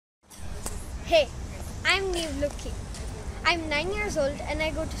Hey, I'm Neev Lukhi. I'm 9 years old and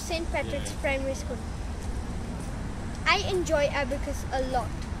I go to St. Patrick's Primary School. I enjoy Abacus a lot.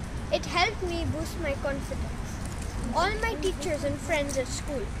 It helped me boost my confidence. All my teachers and friends at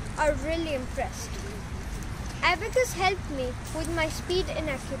school are really impressed. Abacus helped me with my speed and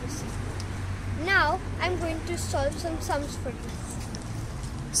accuracy. Now I'm going to solve some sums for you.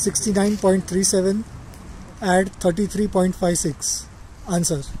 69.37 add 33.56.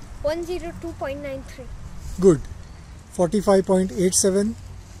 Answer 102.93. Good. 45.87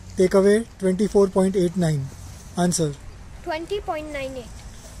 take away 24.89. Answer 20.98.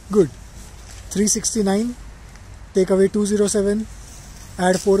 Good. 369 take away 207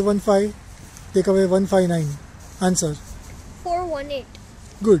 add 415 take away 159. Answer 418.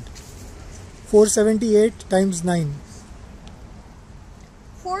 Good. 478 times 9.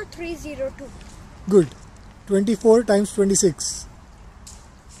 4302. Good. 24 times 26.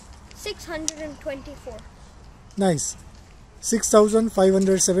 624. Nice.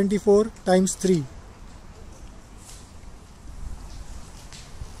 6574 times 3.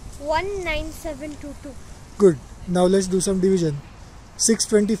 19722. Good. Now let's do some division.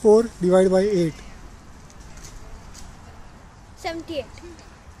 624 divided by 8. 78.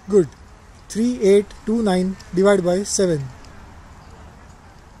 Good. 3829 divided by 7.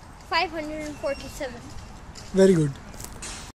 547. Very good.